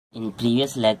In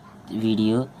previous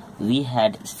video, we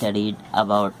had studied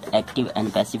about active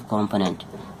and passive component.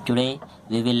 Today,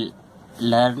 we will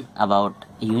learn about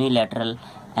unilateral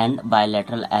and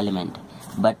bilateral element.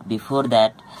 But before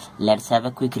that, let's have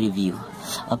a quick review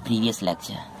of previous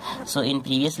lecture. So, in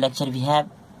previous lecture, we have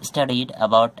studied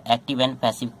about active and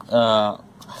passive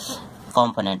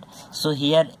component. So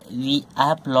here I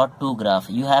have plot two graph.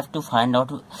 You have to find out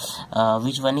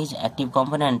which one is active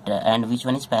component and which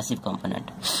one is passive component.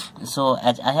 So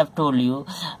as I have told you,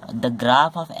 the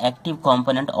graph of active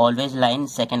component always lie in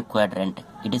second quadrant.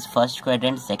 It is first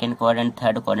quadrant, second quadrant,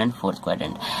 third quadrant, fourth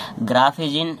quadrant. Graph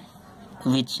is in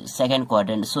which second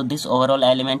quadrant. So this overall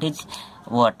element is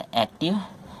what? Active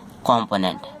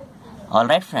component.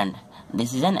 Alright friend,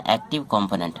 this is an active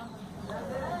component.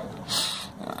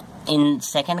 In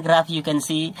second graph you can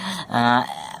see I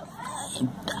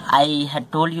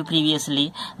had told you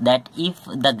previously that if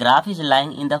the graph is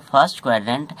lying in the first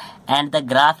quadrant and the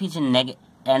graph is and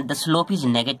the slope is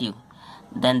negative,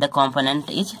 then the component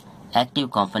is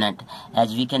active component.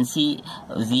 As we can see,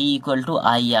 V equal to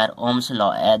IR, Ohm's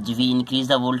law. As we increase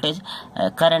the voltage,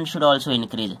 current should also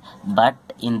increase. But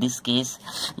in this case,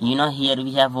 here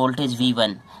we have voltage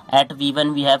V1. At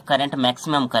V1 we have current,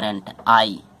 maximum current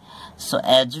I. So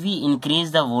as we increase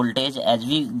the voltage, as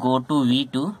we go to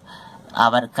V2,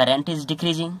 our current is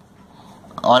decreasing.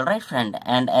 Alright friend,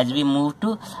 and as we move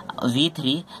to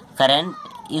V3, current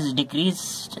is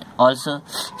decreased also.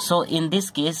 So in this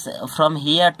case, from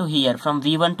here to here, from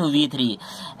V1 to V3,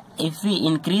 if we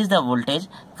increase the voltage,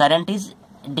 current is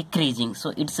decreasing.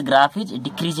 So its graph is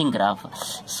decreasing graph.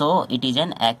 So it is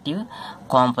an active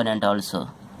component also.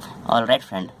 Alright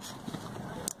friend.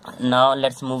 Now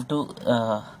let's move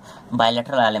to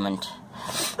bilateral element.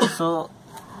 So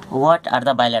what are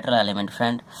the bilateral element,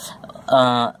 friend?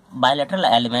 Bilateral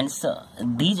elements,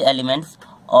 these elements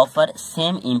offer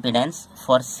same impedance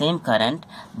for same current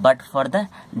but for the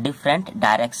different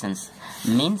directions.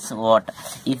 Means what?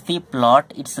 If we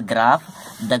plot its graph,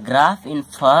 the graph in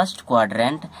first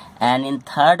quadrant and in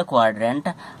third quadrant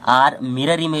are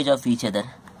mirror image of each other.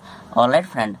 Alright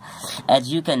friend,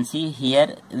 as you can see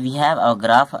here we have our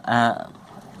graph.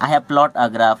 I have plot a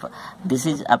graph. This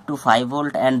is up to 5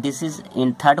 volt and this is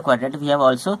in third quadrant we have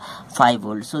also 5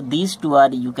 volt. So these two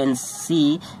are, you can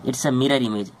see it's a mirror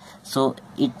image. So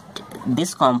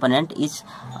this component is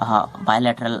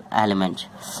bilateral element.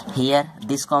 Here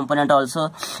this component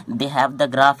also, they have the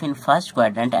graph in first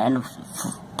quadrant and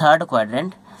third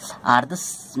quadrant are the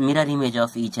mirror image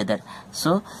of each other.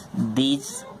 So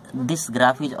this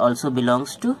graph is also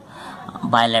belongs to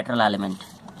bilateral element.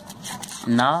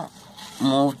 Now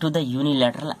move to the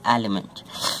unilateral element.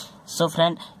 So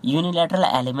friend, unilateral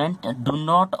element do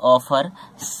not offer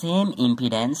same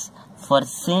impedance for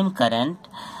same current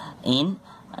in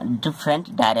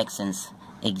different directions.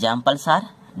 Examples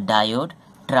are diode,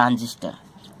 transistor.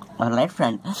 Alright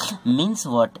friend, means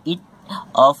what? It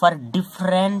offer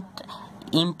different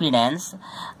impedance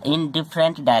in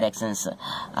different directions.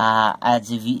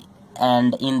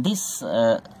 And in this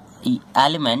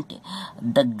element,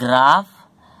 the graph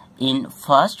in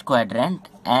first quadrant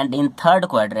and in third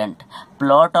quadrant,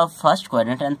 plot of first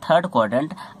quadrant and third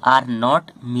quadrant are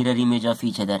not mirror image of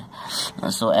each other.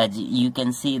 So as you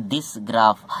can see this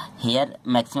graph, here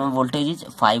maximum voltage is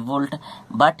 5 volt,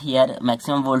 but here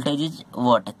maximum voltage is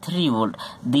what? 3 volt.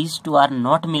 These two are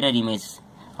not mirror image.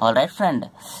 Alright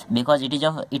friend, because it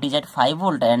is at 5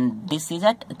 volt and this is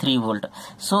at 3 volt.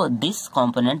 So this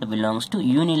component belongs to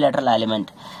unilateral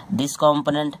element. This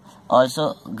component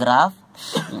also graph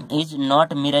is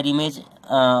not mirror image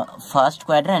first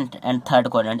quadrant and third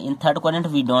quadrant. In third quadrant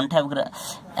we don't have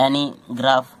any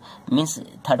graph, means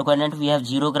third quadrant we have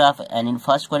zero graph and in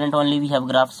first quadrant only we have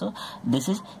graph. So this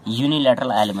is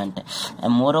unilateral element.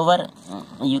 And moreover,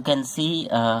 you can see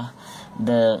as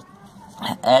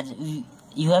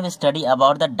you have studied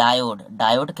about the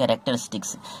diode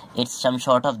characteristics. It's some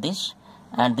sort of this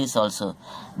and this also.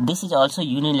 This is also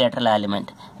unilateral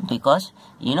element because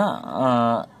you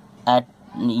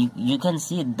can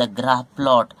see the graph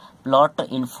plot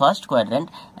in first quadrant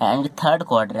and third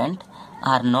quadrant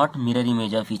are not mirror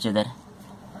image of each other.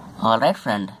 Alright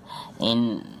friend,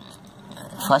 in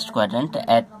first quadrant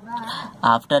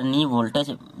after knee voltage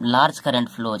large current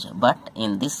flows, but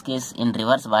in this case in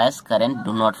reverse bias current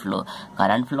do not flow.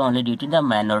 Current flow only due to the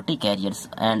minority carriers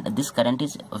and this current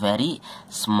is very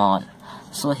small.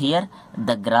 So here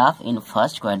the graph in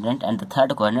first quadrant and the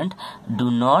third quadrant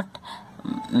do not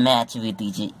match with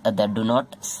each other, do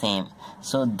not same.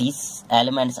 So these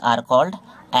elements are called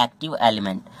active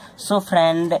element. So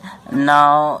friend,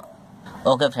 now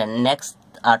okay friend, next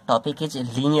our topic is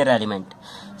linear element.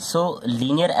 So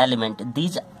linear element,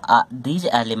 these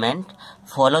element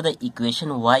follow the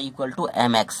equation y equal to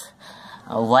mx.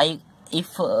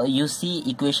 If you see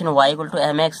equation y equal to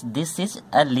mx, this is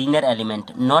a linear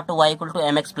element, not y equal to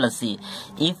mx plus c.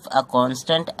 If a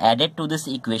constant added to this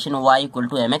equation y equal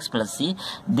to mx plus c,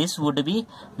 this would be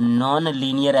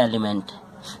non-linear element.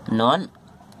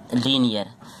 Non-linear.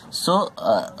 So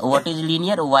what is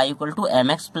linear? Y equal to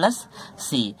mx plus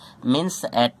c means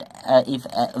at if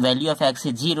value of x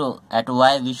is 0, at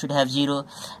y we should have 0.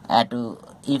 At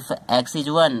if x is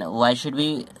 1, y should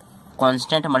be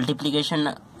constant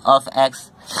multiplication of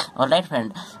x. Alright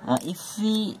friend, if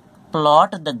we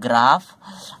plot the graph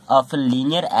of a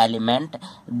linear element,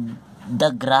 the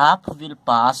graph will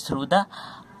pass through the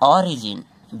origin,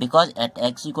 because at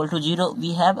x equal to 0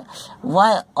 we have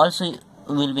y also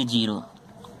will be 0.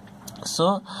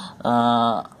 So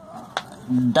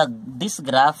this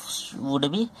graph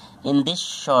would be in this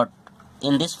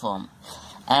form,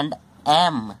 and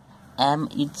m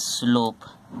is slope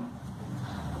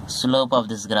of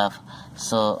this graph.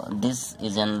 So this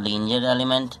is a linear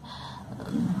element,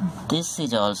 this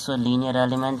is also linear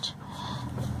element,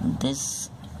 this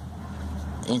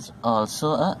is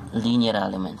also a linear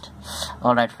element.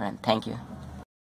 Alright friend, thank you.